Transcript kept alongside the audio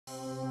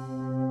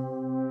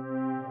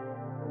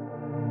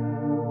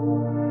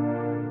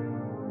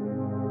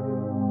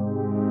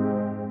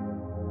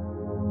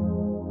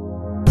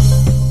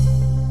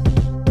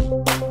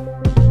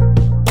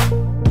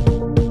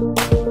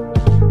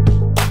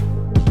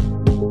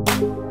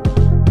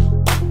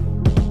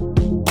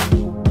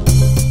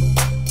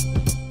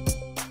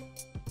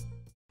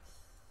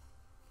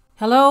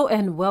Hello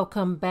and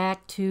welcome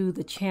back to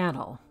the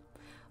channel.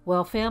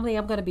 Well, family,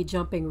 I'm going to be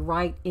jumping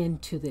right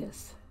into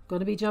this.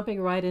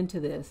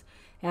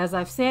 As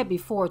I've said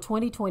before,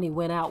 2020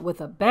 went out with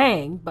a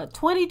bang, but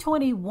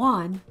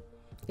 2021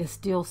 is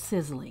still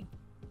sizzling.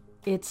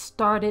 It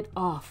started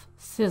off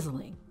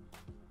sizzling.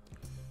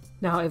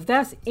 Now, if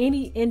that's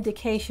any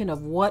indication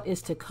of what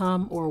is to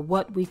come or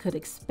what we could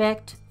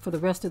expect for the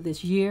rest of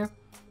this year,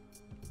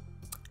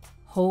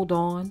 hold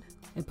on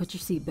and put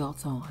your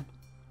seatbelts on.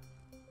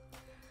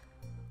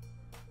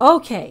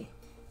 Okay,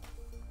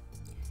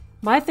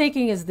 my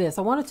thinking is this.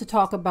 I wanted to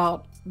talk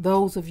about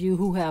those of you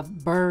who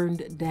have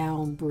burned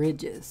down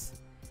bridges.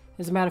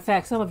 As a matter of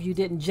fact, some of you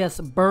didn't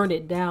just burn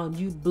it down,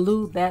 you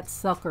blew that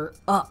sucker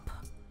up.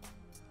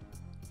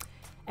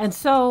 And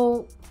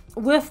so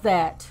with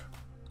that,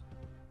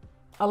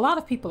 a lot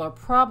of people are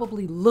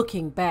probably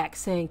looking back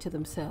saying to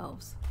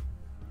themselves,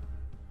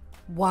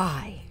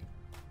 why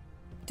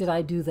did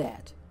I do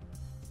that?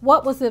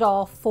 What was it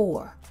all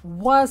for?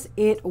 Was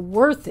it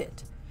worth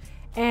it?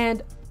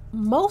 And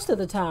most of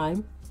the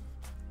time,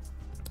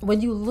 when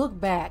you look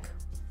back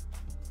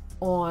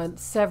on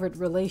severed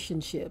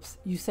relationships,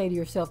 you say to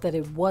yourself that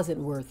it wasn't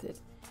worth it.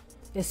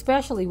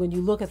 Especially when you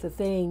look at the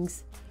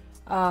things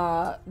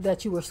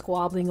that you were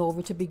squabbling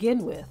over to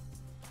begin with.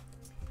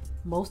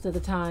 Most of the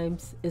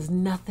times is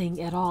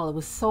nothing at all. It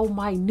was so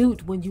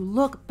minute. When you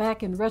look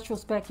back in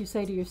retrospect, you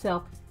say to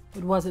yourself,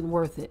 it wasn't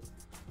worth it.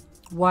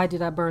 Why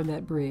did I burn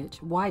that bridge?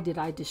 Why did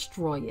I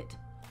destroy it?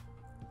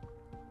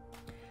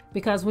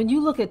 Because when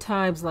you look at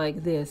times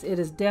like this,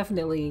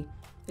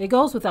 it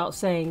goes without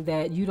saying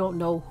that you don't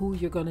know who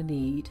you're going to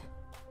need.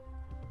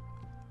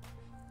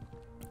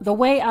 The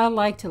way I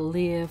like to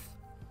live,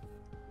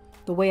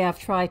 the way I've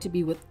tried to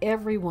be with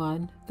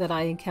everyone that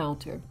I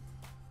encounter,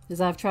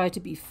 is I've tried to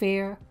be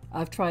fair.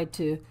 I've tried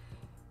to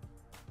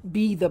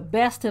be the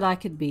best that I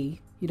could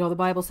be. You know, the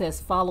Bible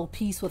says, follow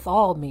peace with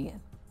all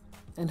men,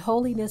 and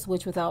holiness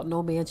which without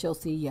no man shall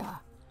see Yah.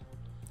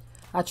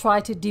 I try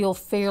to deal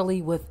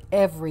fairly with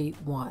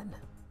everyone.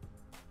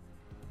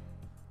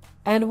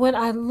 And when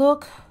I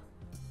look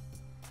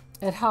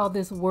at how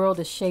this world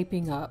is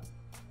shaping up,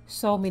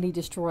 so many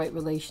destroyed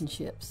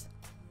relationships.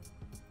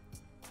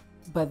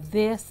 But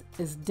this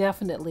is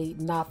definitely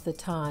not the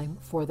time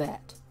for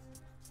that.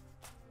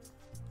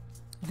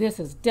 This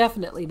is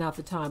definitely not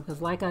the time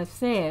because, like I've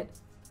said,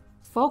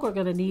 folk are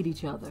going to need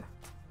each other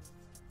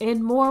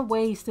in more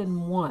ways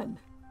than one.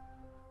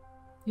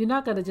 You're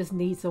not going to just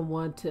need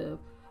someone to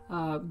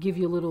give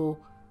you a little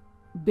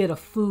bit of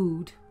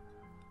food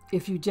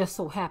if you just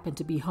so happen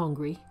to be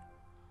hungry.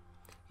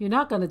 You're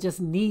not going to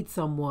just need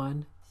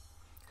someone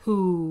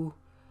who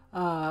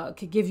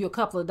could give you a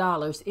couple of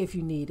dollars if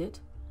you need it.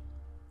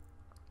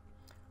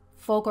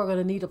 Folk are going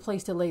to need a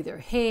place to lay their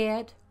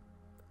head.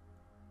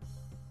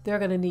 They're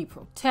going to need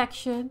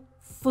protection,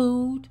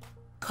 food,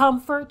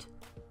 comfort.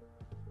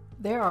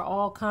 There are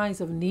all kinds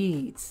of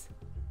needs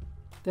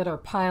that are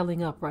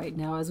piling up right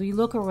now. As we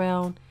look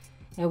around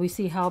and we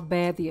see how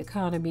bad the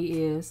economy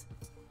is,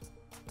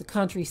 the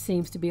country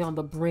seems to be on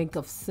the brink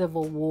of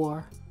civil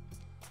war.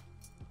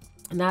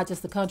 Not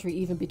just the country,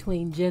 even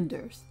between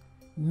genders.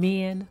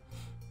 Men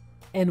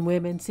and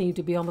women seem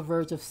to be on the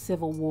verge of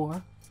civil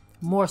war.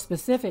 More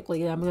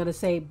specifically, I'm going to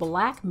say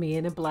black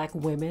men and black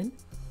women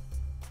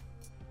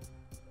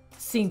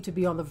seem to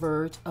be on the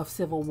verge of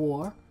civil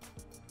war.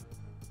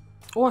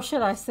 Or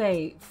should I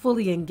say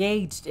fully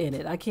engaged in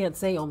it? I can't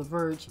say on the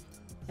verge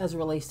as it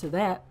relates to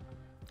that.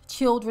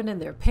 Children and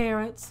their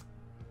parents,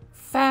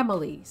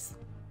 families.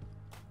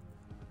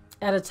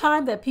 At a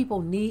time that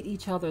people need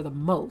each other the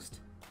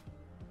most,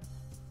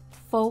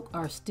 folk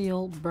are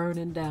still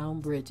burning down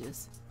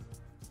bridges.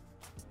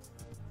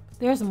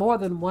 There's more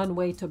than one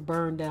way to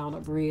burn down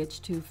a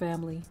bridge, too,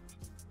 family.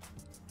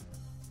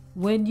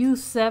 When you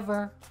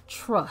sever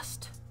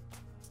trust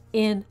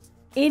in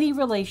any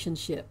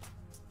relationship,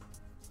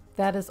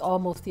 that is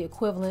almost the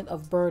equivalent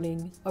of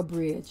burning a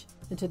bridge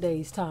in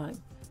today's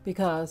time,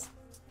 because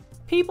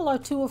people are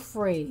too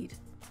afraid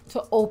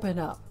to open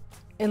up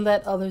and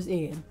let others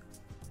in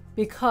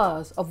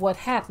because of what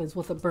happens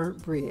with a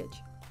burnt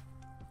bridge.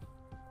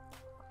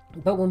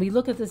 But when we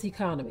look at this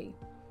economy,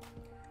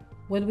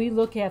 when we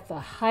look at the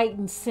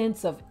heightened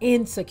sense of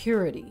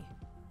insecurity,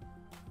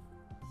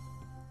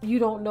 you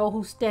don't know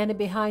who's standing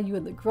behind you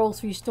in the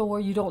grocery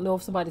store. You don't know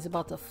if somebody's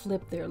about to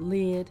flip their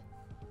lid.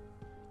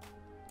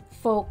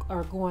 Folk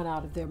are going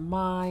out of their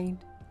mind.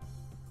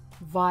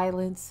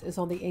 Violence is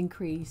on the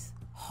increase.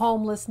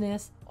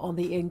 Homelessness on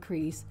the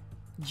increase.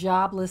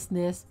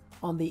 Joblessness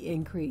on the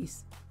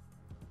increase.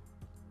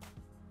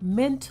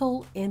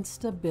 Mental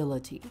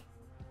instability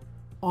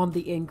on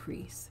the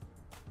increase.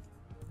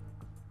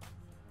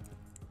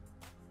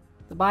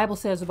 The Bible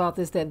says about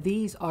this that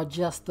these are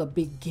just the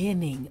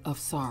beginning of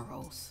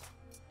sorrows.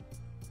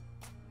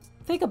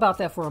 Think about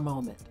that for a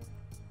moment.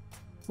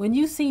 When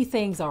you see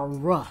things are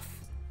rough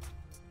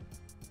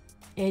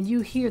and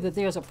you hear that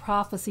there's a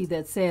prophecy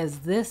that says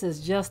this is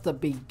just the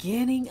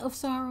beginning of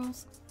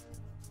sorrows,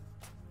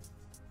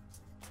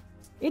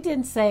 It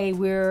didn't say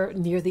we're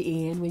near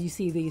the end. When you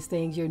see these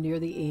things, you're near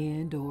the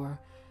end, or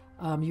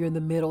you're in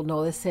the middle.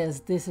 No, it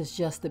says this is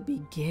just the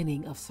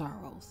beginning of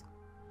sorrows.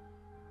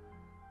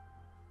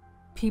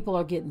 People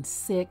are getting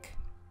sick,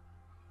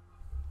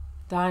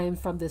 dying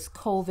from this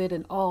COVID,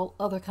 and all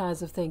other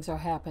kinds of things are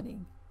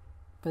happening.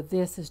 But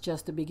this is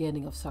just the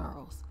beginning of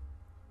sorrows.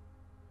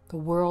 The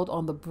world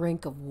on the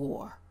brink of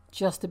war,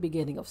 just the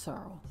beginning of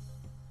sorrow.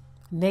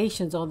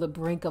 Nations on the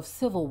brink of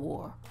civil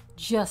war,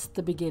 just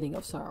the beginning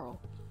of sorrow.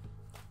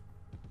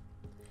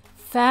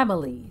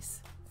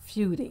 Families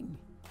feuding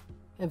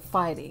and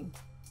fighting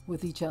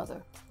with each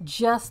other,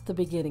 just the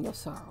beginning of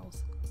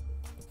sorrows.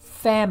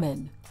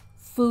 Famine,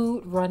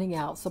 food running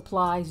out,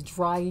 supplies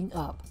drying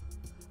up,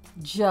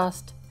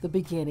 just the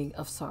beginning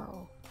of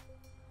sorrow.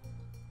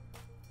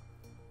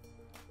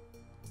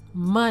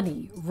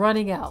 Money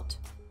running out,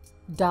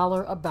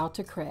 dollar about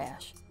to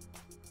crash,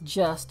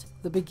 just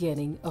the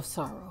beginning of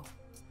sorrow.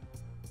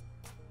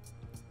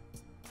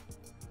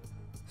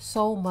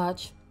 So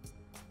much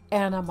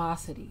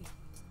animosity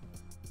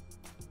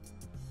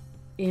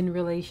in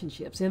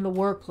relationships, in the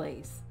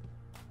workplace,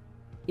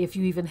 if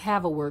you even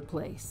have a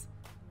workplace,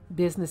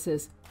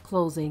 businesses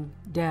closing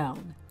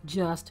down,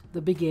 just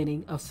the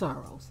beginning of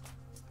sorrows.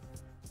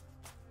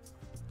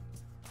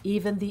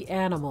 Even the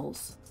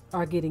animals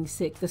are getting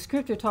sick. The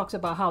scripture talks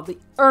about how the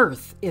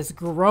earth is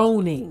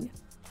groaning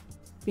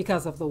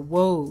because of the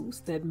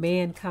woes that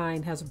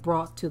mankind has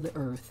brought to the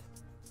earth.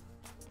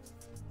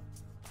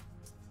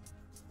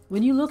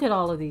 When you look at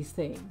all of these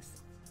things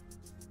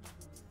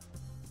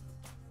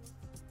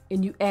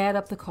and you add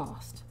up the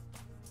cost,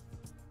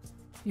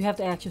 you have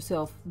to ask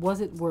yourself, was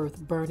it worth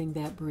burning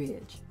that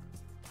bridge?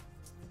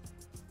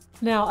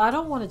 Now, I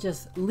don't want to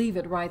just leave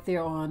it right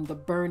there on the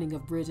burning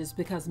of bridges,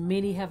 because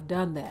many have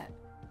done that.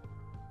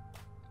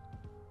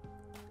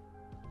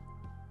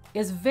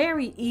 It's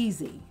very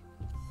easy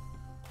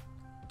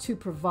to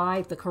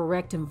provide the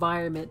correct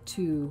environment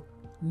to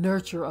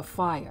nurture a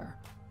fire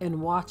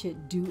and watch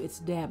it do its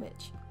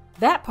damage.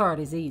 That part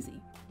is easy.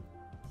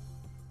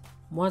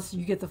 Once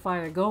you get the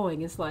fire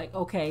going, it's like,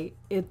 okay,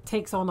 it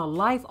takes on a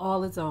life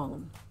all its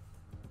own.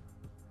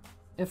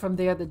 And from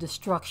there, the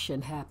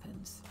destruction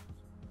happens.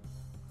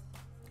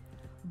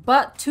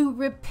 But to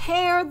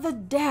repair the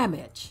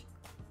damage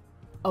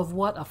of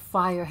what a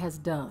fire has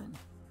done,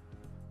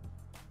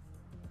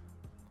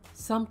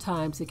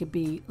 sometimes it could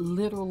be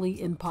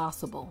literally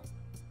impossible.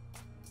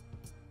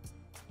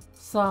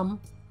 Some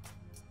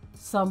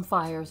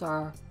fires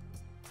are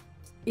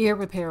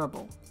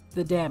irreparable,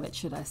 the damage,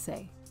 should I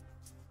say.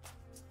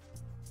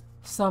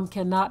 Some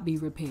cannot be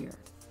repaired,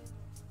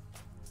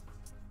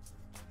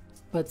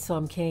 but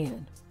some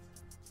can.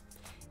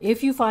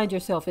 If you find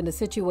yourself in a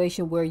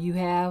situation where you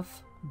have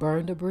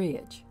burned a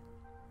bridge,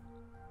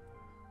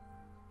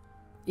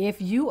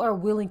 if you are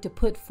willing to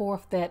put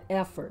forth that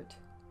effort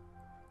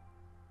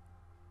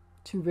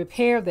to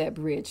repair that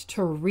bridge,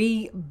 to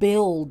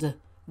rebuild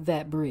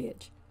that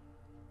bridge,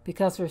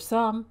 because for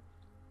some,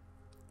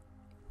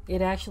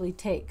 it actually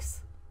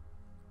takes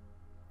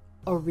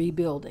a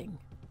rebuilding.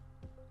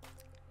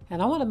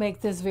 And I want to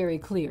make this very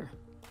clear.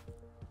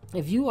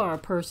 If you are a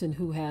person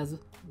who has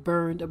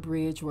burned a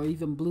bridge or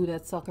even blew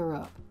that sucker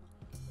up,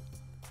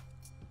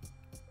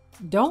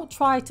 don't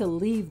try to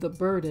leave the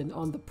burden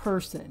on the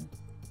person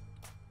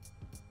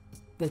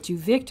that you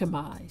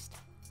victimized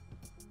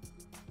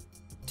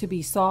to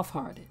be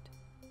soft-hearted.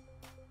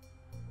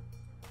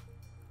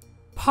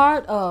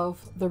 Part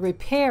of the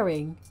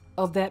repairing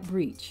of that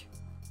breach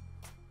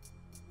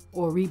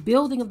or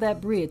rebuilding of that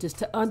bridge is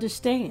to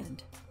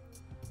understand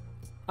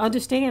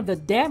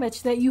the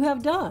damage that you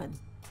have done.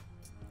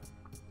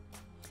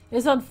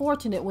 It's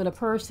unfortunate when a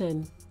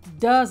person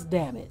does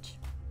damage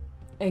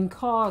and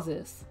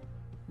causes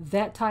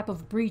that type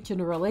of breach in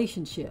a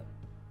relationship,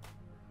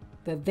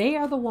 that they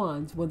are the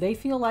ones, when they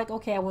feel like,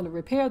 okay, I want to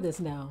repair this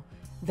now,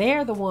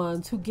 they're the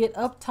ones who get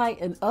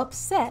uptight and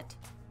upset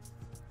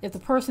if the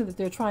person that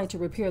they're trying to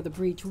repair the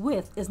breach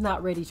with is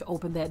not ready to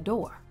open that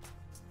door.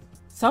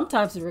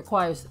 Sometimes it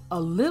requires a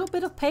little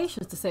bit of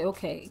patience to say,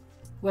 okay,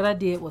 what I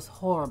did was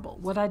horrible.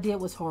 What I did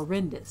was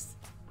horrendous.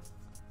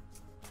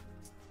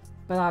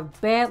 But I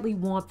badly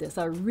want this.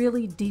 I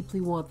really deeply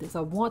want this.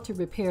 I want to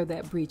repair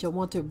that breach. I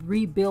want to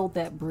rebuild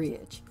that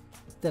bridge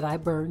that I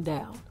burned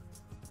down.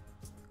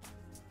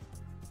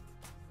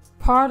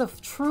 Part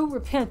of true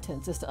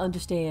repentance is to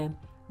understand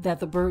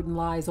that the burden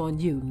lies on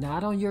you,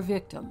 not on your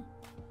victim.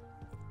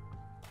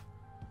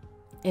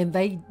 And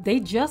they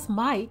just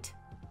might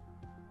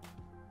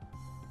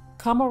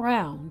come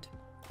around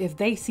if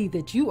they see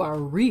that you are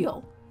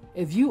real,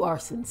 if you are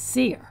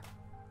sincere.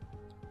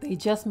 They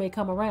just may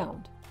come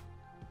around.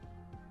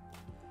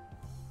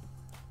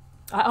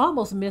 I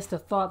almost missed a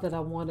thought that I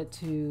wanted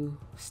to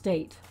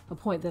state, a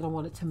point that I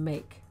wanted to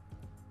make.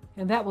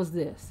 And that was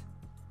this.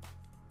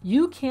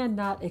 You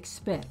cannot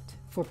expect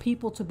for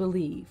people to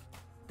believe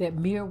that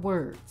mere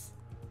words,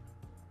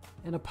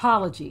 an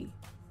apology,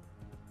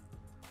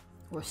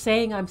 or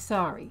saying I'm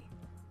sorry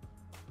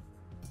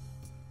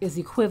is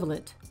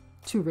equivalent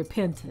to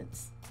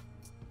repentance.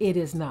 It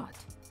is not.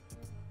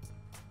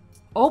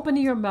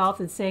 Opening your mouth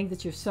and saying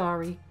that you're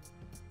sorry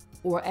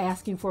or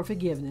asking for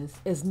forgiveness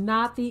is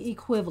not the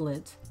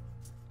equivalent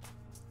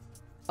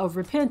of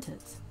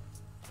repentance.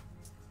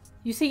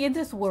 You see, in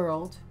this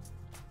world,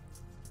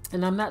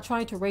 and I'm not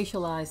trying to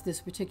racialize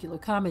this particular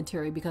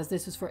commentary because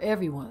this is for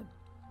everyone,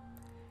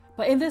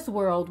 but in this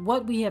world,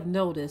 what we have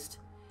noticed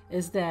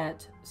is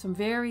that some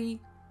very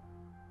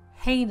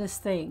heinous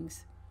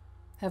things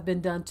have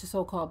been done to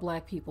so-called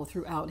Black people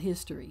throughout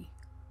history.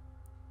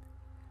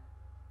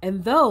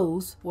 And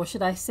those, or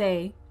should I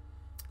say,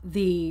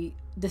 the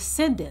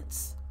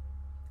descendants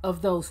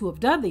of those who have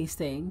done these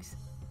things,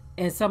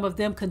 and some of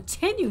them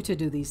continue to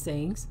do these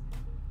things,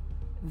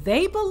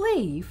 they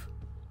believe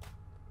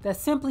that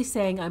simply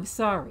saying I'm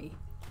sorry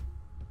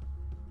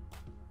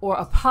or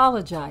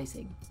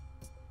apologizing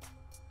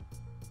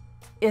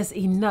is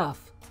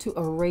enough to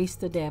erase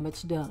the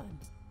damage done.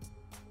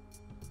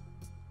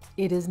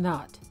 It is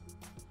not.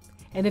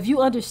 And if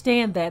you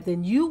understand that,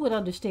 then you would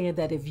understand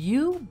that if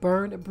you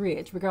burn a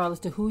bridge, regardless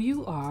to who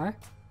you are,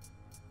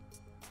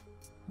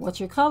 what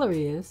your color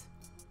is,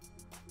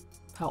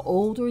 how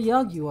old or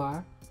young you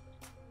are,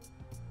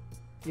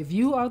 if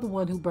you are the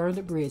one who burned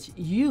a bridge,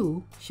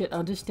 you should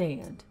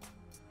understand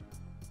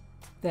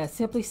that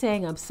simply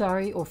saying I'm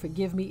sorry or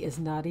forgive me is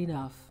not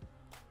enough.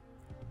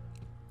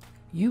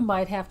 You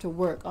might have to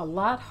work a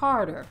lot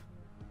harder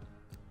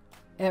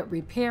at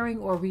repairing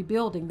or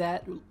rebuilding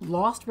that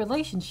lost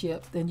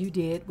relationship than you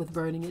did with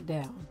burning it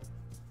down.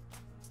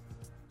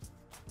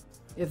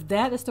 If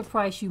that is the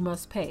price you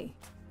must pay,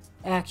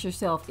 ask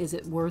yourself, is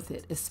it worth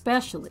it?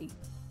 Especially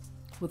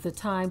with the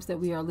times that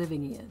we are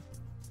living in.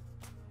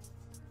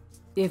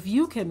 If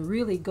you can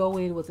really go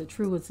in with a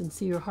true and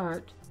sincere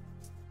heart,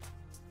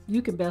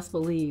 you can best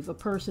believe a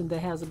person that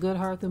has a good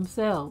heart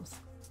themselves,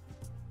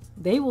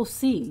 they will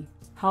see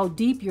how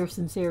deep your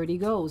sincerity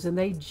goes, and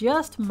they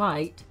just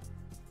might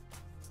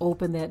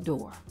open that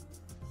door.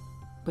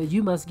 But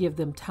you must give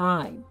them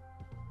time.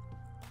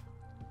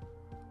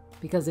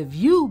 Because if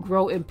you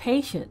grow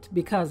impatient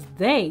because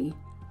they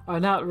are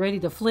not ready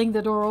to fling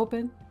the door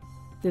open,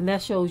 then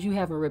that shows you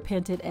haven't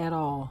repented at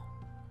all.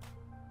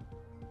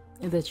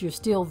 And that you're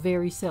still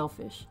very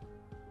selfish.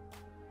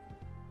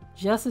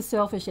 Just as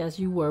selfish as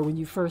you were when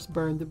you first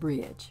burned the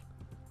bridge.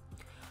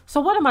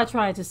 So what am I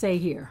trying to say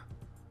here?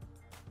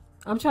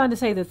 I'm trying to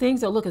say that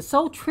things are looking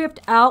so tripped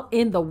out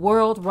in the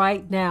world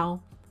right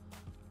now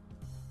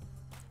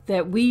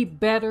that we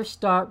better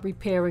start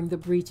repairing the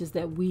breaches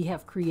that we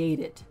have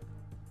created.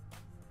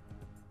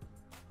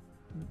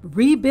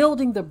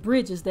 Rebuilding the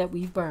bridges that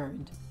we've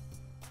burned.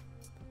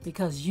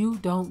 Because you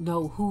don't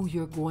know who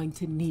you're going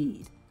to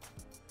need.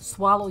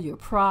 Swallow your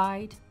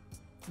pride.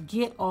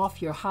 Get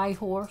off your high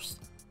horse.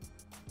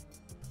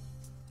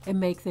 And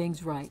make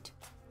things right.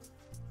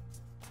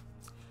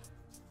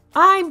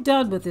 I'm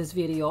done with this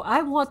video.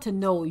 I want to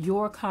know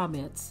your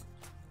comments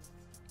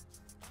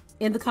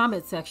in the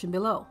comment section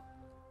below.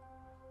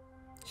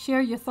 Share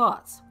your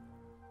thoughts.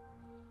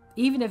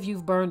 Even if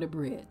you've burned a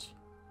bridge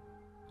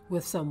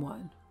with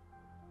someone,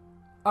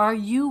 are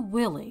you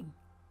willing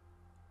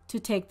to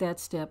take that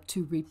step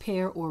to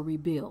repair or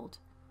rebuild?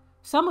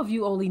 Some of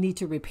you only need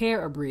to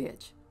repair a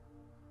bridge.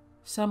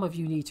 Some of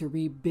you need to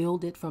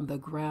rebuild it from the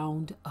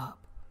ground up.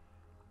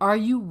 Are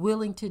you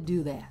willing to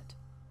do that?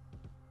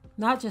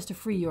 Not just to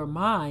free your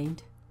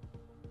mind,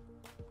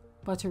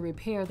 but to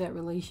repair that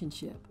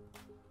relationship.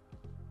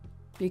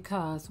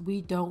 Because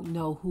we don't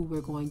know who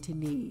we're going to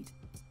need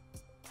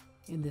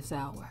in this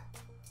hour.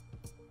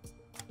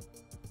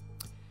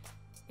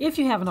 If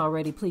you haven't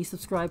already, please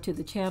subscribe to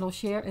the channel,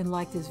 share, and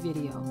like this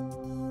video.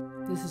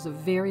 This is a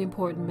very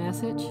important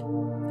message,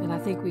 and I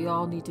think we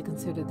all need to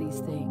consider these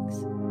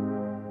things.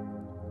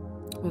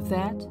 With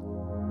that,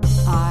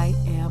 I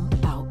am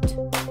out.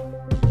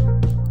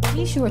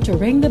 Be sure to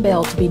ring the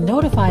bell to be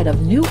notified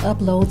of new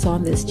uploads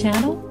on this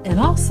channel, and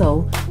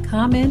also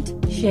comment,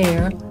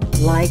 share,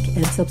 like,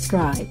 and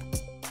subscribe.